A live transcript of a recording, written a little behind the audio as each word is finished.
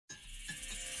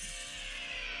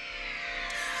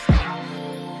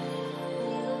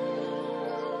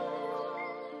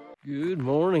Good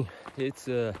morning. It's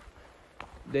day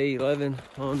 11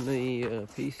 on the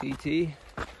PCT.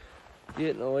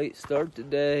 Getting a late start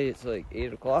today. It's like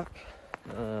 8 o'clock.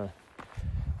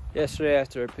 Yesterday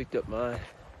after I picked up my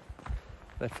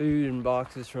food and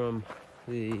boxes from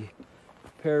the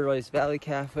Paradise Valley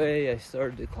Cafe, I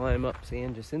started to climb up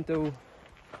San Jacinto.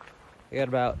 I got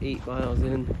about 8 miles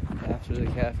in after the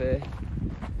cafe.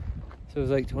 So it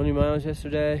was like 20 miles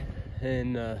yesterday,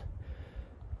 and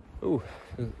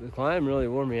the climb really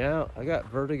wore me out. I got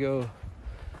vertigo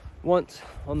once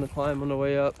on the climb on the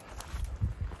way up,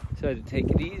 so I had to take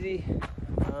it easy.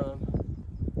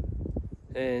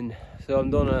 And so I'm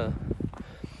gonna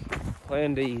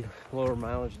plan a lower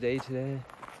mileage day today,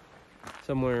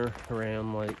 somewhere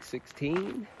around like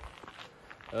 16.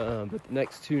 But the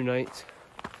next 2 nights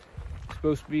are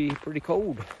supposed to be pretty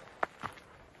cold,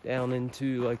 down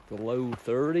into like the low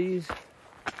 30s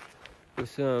with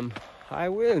some high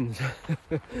winds.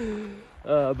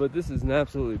 But this is an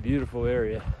absolutely beautiful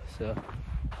area, so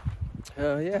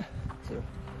yeah, so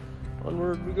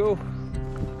onward we go.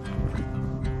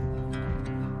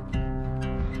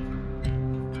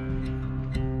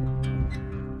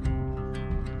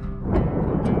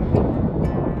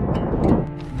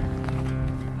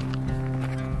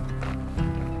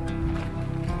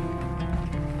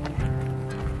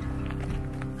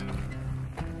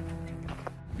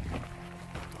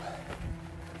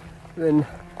 Been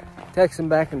texting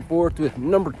back and forth with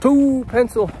number 2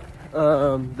 pencil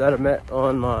that I met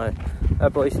on my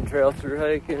Appalachian Trail through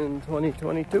hike in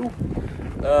 2022.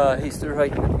 He's through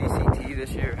hiking the PCT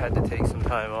this year. Had to take some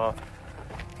time off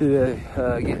to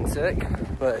getting sick,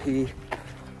 but he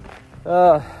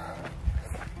was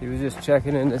just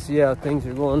checking in to see how things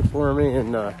are going for me,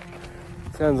 and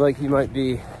sounds like he might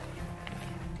be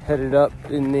headed up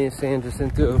in the San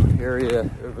Jacinto area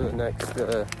over the next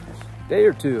day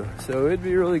or 2, so it'd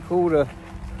be really cool to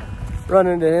run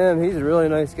into him. He's a really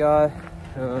nice guy.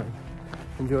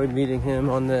 Enjoyed meeting him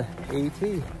on the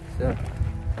AT. So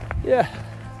yeah,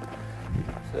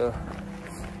 so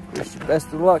wish you best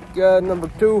of luck, number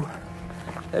 2,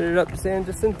 headed up to San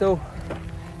Jacinto.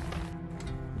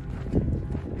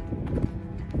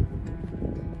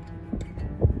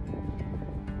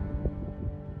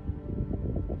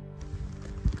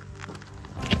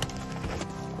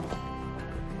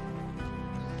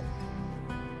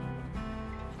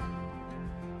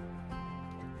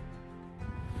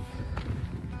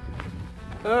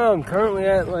 I'm currently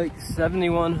at like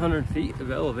 7,100 feet of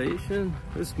elevation.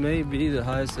 This may be the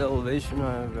highest elevation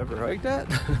I've ever hiked at.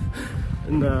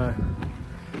 And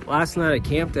last night I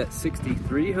camped at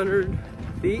 6,300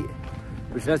 feet,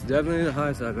 which that's definitely the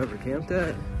highest I've ever camped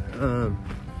at.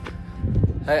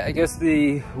 I guess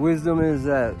the wisdom is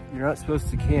that you're not supposed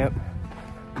to camp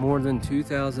more than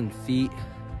 2,000 feet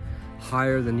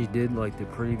higher than you did like the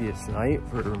previous night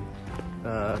for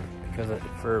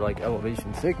like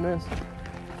elevation sickness.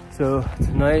 So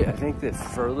tonight, I think the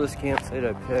furthest campsite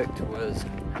I picked was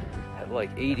at like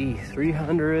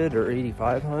 8,300 or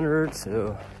 8,500.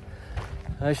 So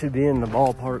I should be in the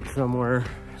ballpark somewhere.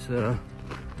 So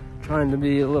trying to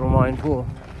be a little mindful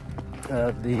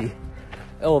of the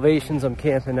elevations I'm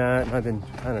camping at. And I've been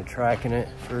kind of tracking it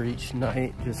for each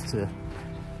night just to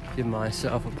give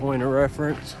myself a point of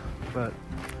reference. But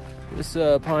this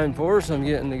pine forest I'm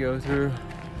getting to go through,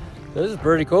 this is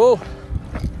pretty cool.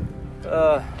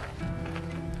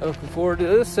 Looking forward to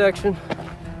this section.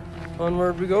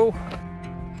 Onward we go.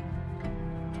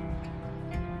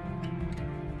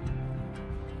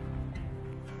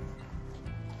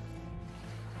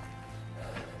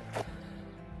 If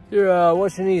you're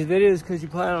watching these videos because you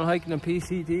plan on hiking a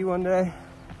PCT one day,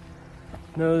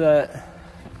 know that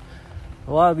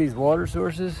a lot of these water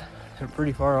sources are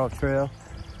pretty far off trail.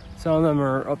 Some of them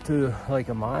are up to like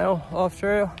a mile off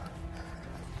trail.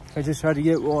 I just tried to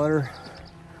get water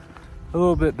a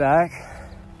little bit back,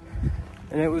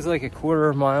 and it was like a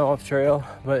quarter mile off trail,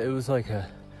 but it was like a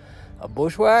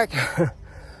bushwhack. Actually,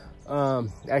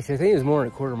 I think it was more than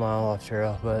a quarter mile off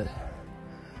trail, but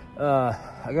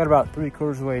I got about 3/4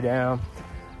 of the way down.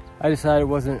 I decided it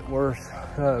wasn't worth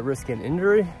risking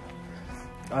injury.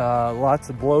 Lots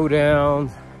of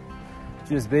blowdowns,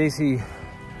 just basically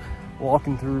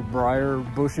walking through briar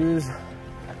bushes.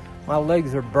 My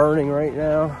legs are burning right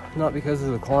now, not because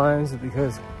of the climbs, but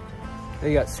because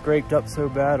they got scraped up so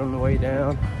bad on the way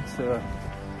down. So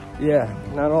yeah,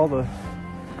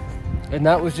 and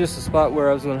that was just a spot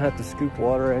where I was gonna have to scoop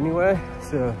water anyway.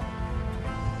 So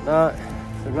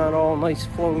they're not all nice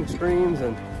flowing streams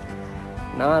and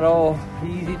not all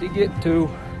easy to get to.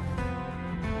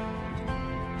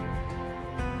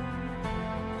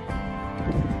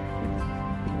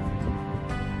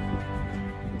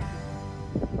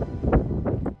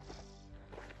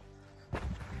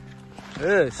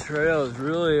 This trail is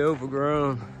really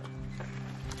overgrown.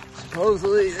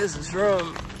 Supposedly this is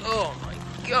from, oh my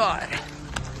God,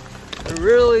 a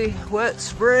really wet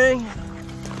spring.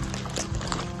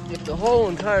 If the whole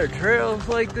entire trail is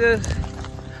like this,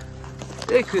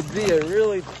 it could be a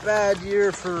really bad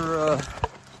year for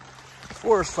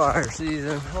forest fire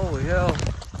season. Holy hell.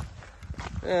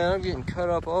 Man, I'm getting cut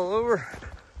up all over.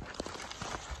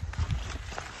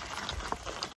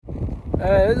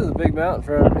 This is a big mountain in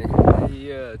front of me.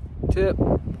 The tip,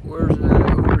 where's it at?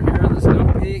 Over here, the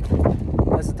snow peak.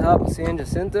 That's the top of San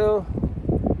Jacinto.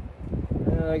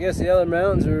 I guess the other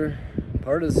mountains are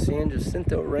part of the San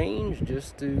Jacinto range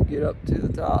just to get up to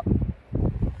the top.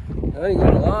 I ain't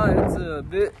gonna lie, it's a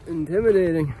bit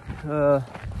intimidating.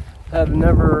 I've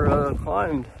never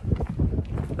climbed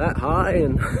that high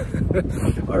and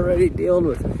already dealing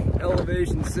with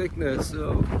elevation sickness,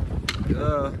 so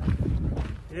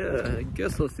yeah, I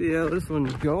guess we'll see how this one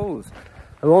goes.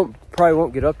 I probably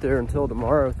won't get up there until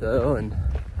tomorrow though, and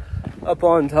up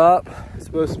on top it's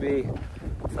supposed to be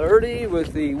 30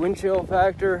 with the wind chill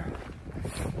factor.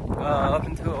 Up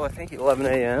until I think 11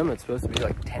 a.m. it's supposed to be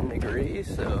like 10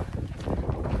 degrees, so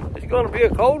it's gonna be a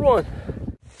cold one.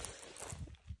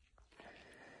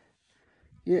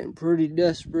 Getting pretty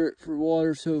desperate for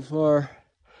water so far.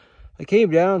 I came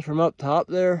down from up top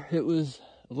there. It was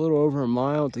a little over a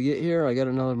mile to get here. I got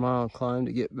another mile climb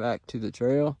to get back to the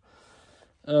trail.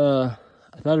 I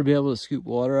thought I'd be able to scoop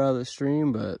water out of the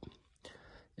stream, but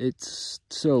it's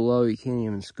so low you can't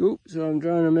even scoop. So I'm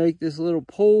trying to make this little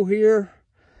pole here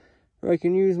where I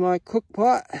can use my cook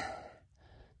pot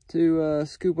to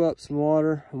scoop up some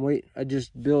water. I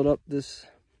just built up this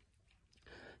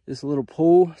little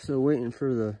pool, so waiting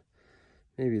for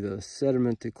maybe the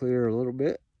sediment to clear a little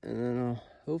bit, and then I'll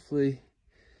hopefully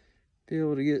be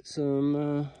able to get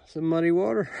some muddy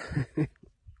water.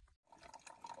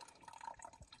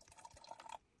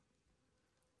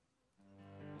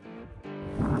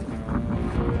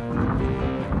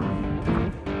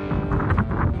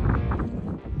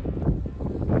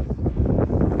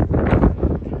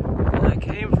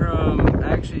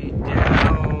 Actually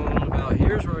down about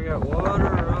here's where we got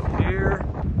water, up here,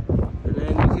 and then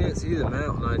you can't see the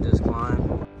mountain I just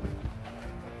climbed.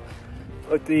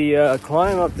 But the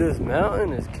climb up this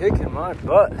mountain is kicking my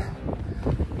butt.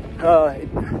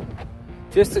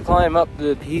 Just to climb up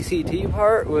the PCT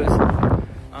part was,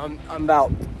 I'm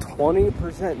about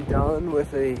 20% done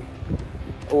with a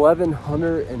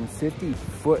 1,150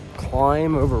 foot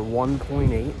climb over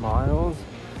 1.8 miles.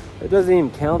 It doesn't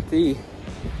even count the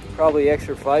probably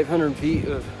extra 500 feet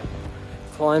of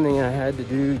climbing I had to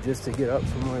do just to get up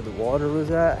from where the water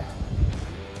was at.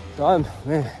 So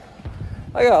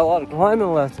I got a lot of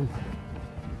climbing left.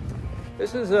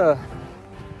 This is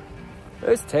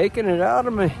it's taking it out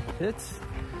of me. It's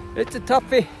a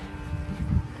toughie.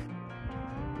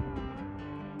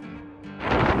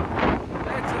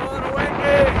 It's a little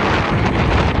windy.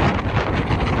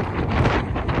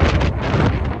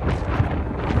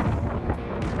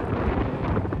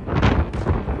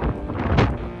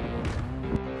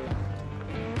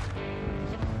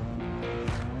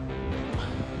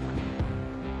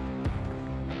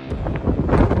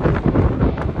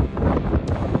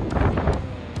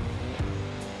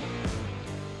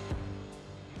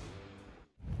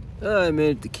 I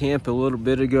made it to camp a little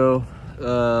bit ago.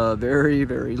 Very,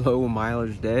 very low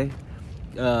mileage day.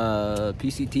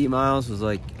 PCT miles was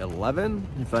like 11.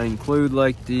 If I include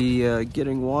like the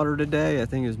getting water today, I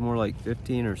think it was more like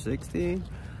 15 or 16.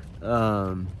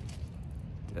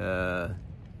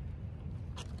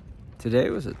 Today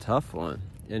was a tough one,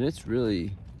 and it's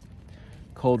really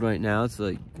cold right now. It's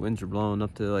like winds are blowing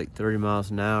up to like 30 miles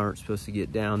an hour. It's supposed to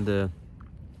get down to,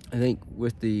 I think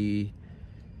with the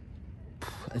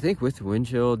wind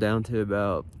chill down to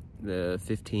about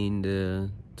 15 to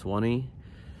 20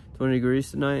 degrees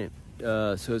tonight.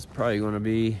 So it's probably going to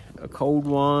be a cold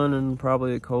one and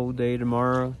probably a cold day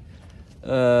tomorrow.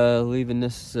 Leaving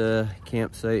this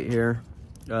campsite here.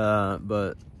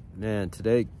 But man,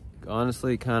 today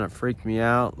honestly kind of freaked me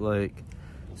out. Like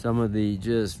some of the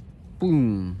just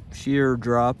boom sheer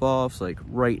drop-offs like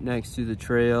right next to the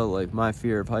trail. Like my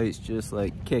fear of heights just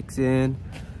like kicks in.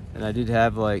 And I did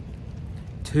have like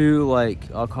two,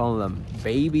 like I'll call them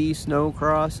baby snow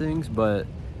crossings, but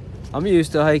I'm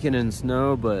used to hiking in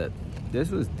snow, but this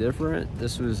was different.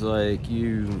 This was like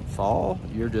you fall,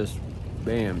 you're just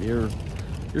bam, you're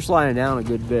sliding down a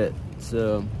good bit.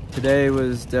 So today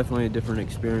was definitely a different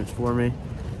experience for me.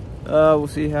 We'll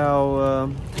see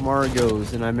how tomorrow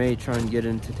goes, and I may try and get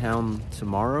into town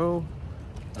tomorrow.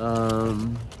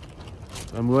 I'm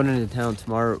going into town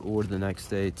tomorrow or the next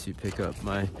day to pick up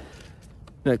my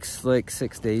next like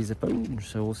 6 days of food,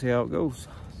 so we'll see how it goes.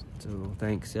 So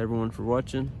thanks everyone for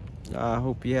watching. I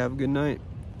hope you have a good night.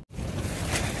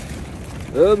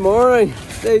 Good morning,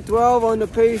 day 12 on the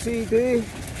PCT.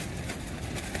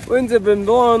 Winds have been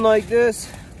blowing like this,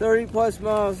 30 plus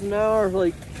miles an hour.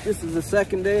 Like this is the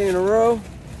second day in a row.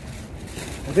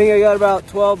 I think I got about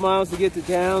 12 miles to get to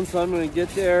town, so I'm gonna get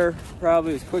there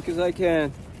probably as quick as I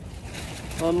can.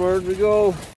 Onward we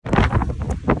go.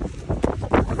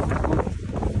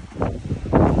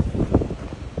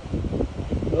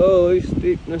 Holy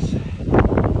steepness.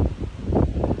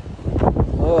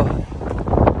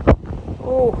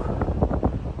 Oh,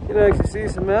 you can actually see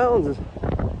some mountains.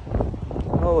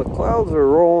 All the clouds are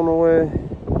rolling away.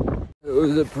 It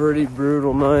was a pretty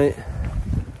brutal night.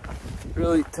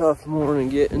 Really tough morning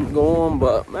getting going,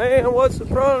 but man, what's in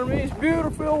front of me is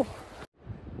beautiful.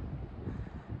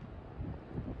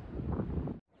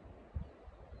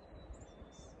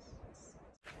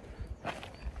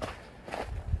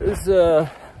 This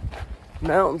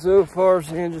mountain so far,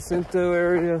 San Jacinto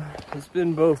area, it's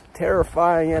been both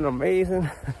terrifying and amazing.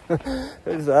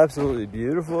 It's absolutely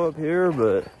beautiful up here,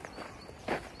 but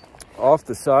off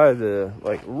the side of the,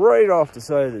 like right off the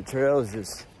side of the trail is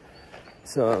just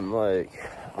some, like,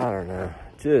 I don't know,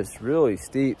 just really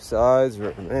steep sides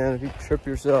where, man, if you trip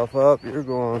yourself up, you're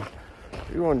going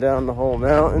down the whole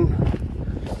mountain.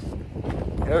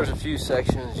 There was a few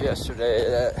sections yesterday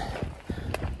that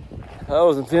I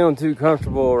wasn't feeling too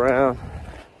comfortable around.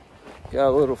 Got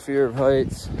a little fear of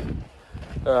heights.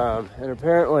 And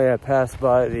apparently I passed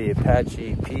by the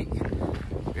Apache Peak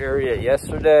area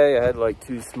yesterday. I had like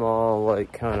 2 small,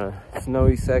 like kind of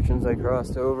snowy sections I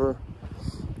crossed over.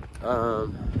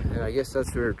 And I guess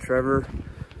that's where Trevor,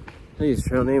 I think his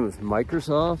trail name was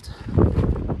Microsoft,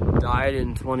 died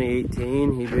in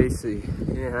 2018. He basically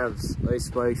didn't have ice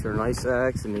spikes or an ice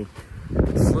axe, and he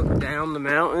slipped down the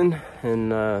mountain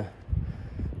and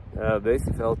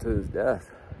basically fell to his death.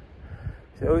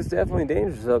 So it's definitely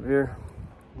dangerous up here,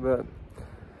 but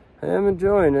I am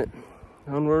enjoying it.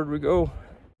 Onward we go.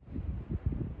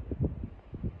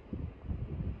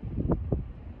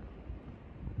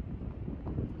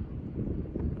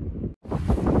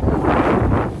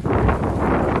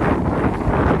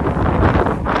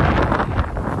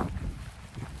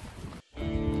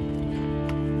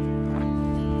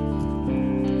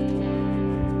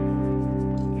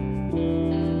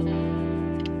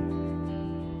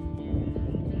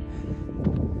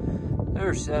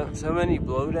 There's so many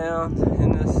blowdowns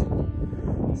in this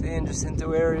San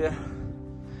Jacinto area.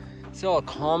 Saw a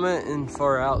comment in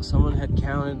far out, someone had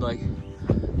counted like,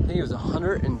 I think it was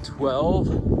 112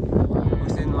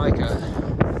 within like I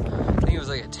think it was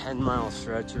like a 10-mile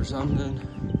stretch or something.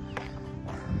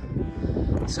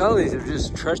 Some of these are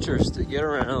just treacherous to get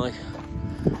around. Like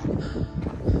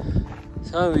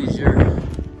some of these you're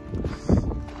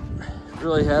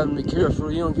really having to be careful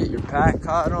you don't get your pack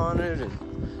caught on it and,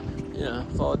 you know,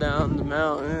 fall down the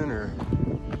mountain, or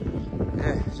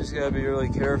yeah, just gotta be really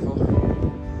careful.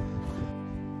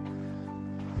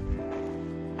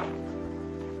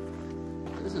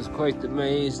 This is quite the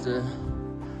maze to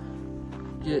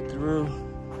get through.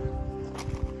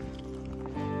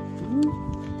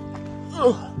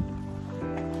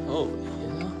 Oh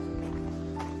yeah.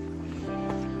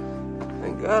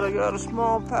 Thank God I got a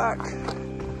small pack.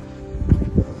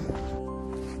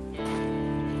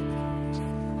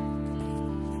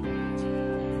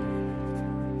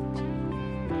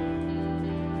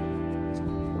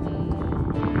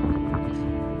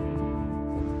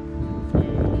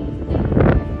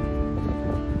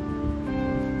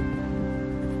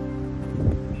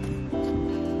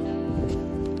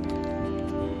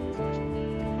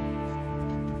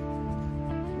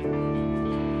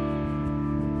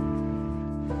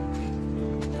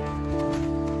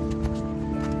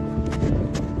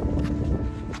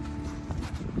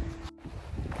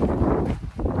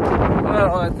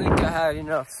 Well, I think I had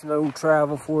enough snow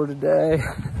travel for today.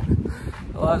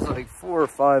 Well, I was like 4 or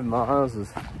 5 miles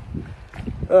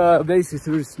of basically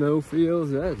through snow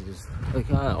fields. That just like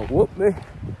kind of whooped me.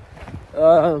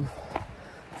 So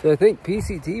I think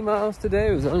PCT miles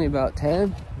today was only about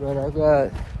 10, but I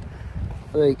got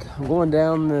like, I'm going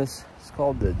down this, it's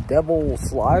called the Devil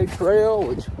Slide Trail,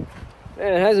 which,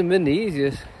 man, it hasn't been the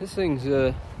easiest. This thing's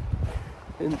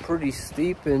been pretty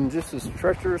steep and just as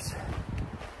treacherous.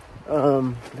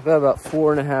 About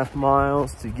 4.5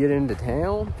 miles to get into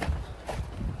town.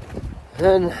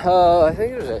 Then I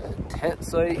think there's a tent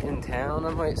site in town I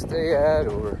might stay at,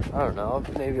 or I don't know,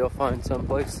 maybe I'll find some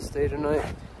place to stay tonight.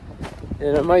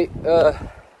 And I might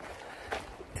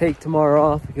take tomorrow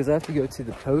off because I have to go to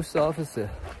the post office to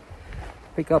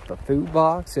pick up a food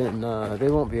box, and they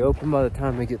won't be open by the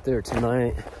time we get there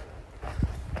tonight.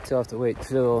 So I have to wait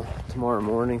till tomorrow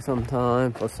morning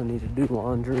sometime. Plus I need to do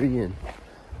laundry and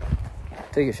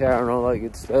take a shower and all that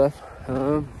good stuff.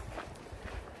 So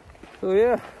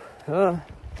yeah,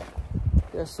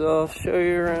 guess I'll show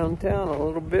you around town a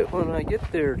little bit when I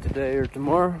get there today or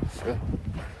tomorrow. So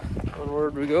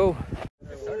onward we go.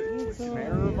 And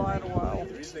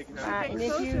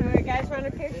if you guys want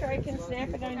a picture, I can snap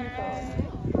it on your phone.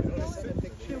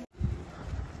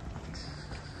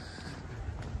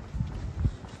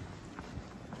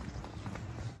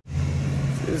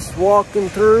 Just walking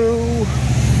through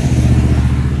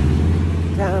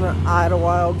kind of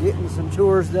Idlewild, getting some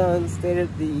chores done. Stayed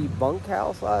at the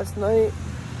bunkhouse last night.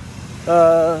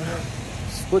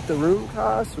 Split the room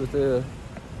cost with a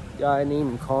guy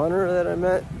named Connor that I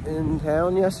met in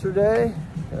town yesterday.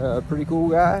 Pretty cool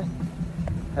guy.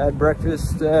 Had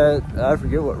breakfast at, I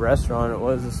forget what restaurant it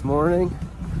was this morning.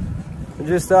 I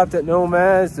just stopped at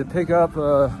Nomad's to pick up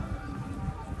a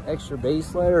extra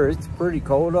base layer. It's pretty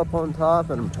cold up on top,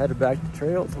 and I'm headed back to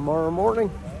trail tomorrow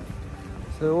morning.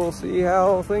 So we'll see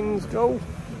how things go.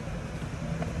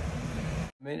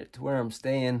 Made it to where I'm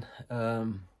staying.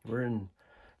 We're in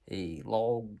a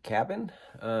log cabin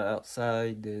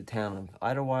outside the town of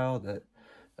Idlewild that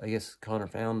I guess Connor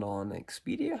found on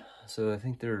Expedia. So I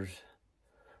think there's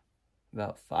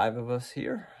about 5 of us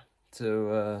here.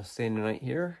 So staying the night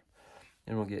here,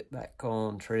 and we'll get back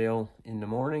on trail in the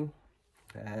morning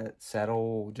at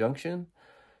Saddle Junction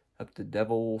up the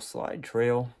Devil Slide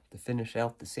Trail to finish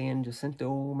out the San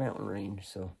Jacinto mountain range.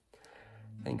 So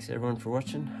thanks everyone for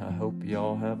watching. I hope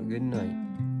y'all have a good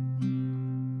night.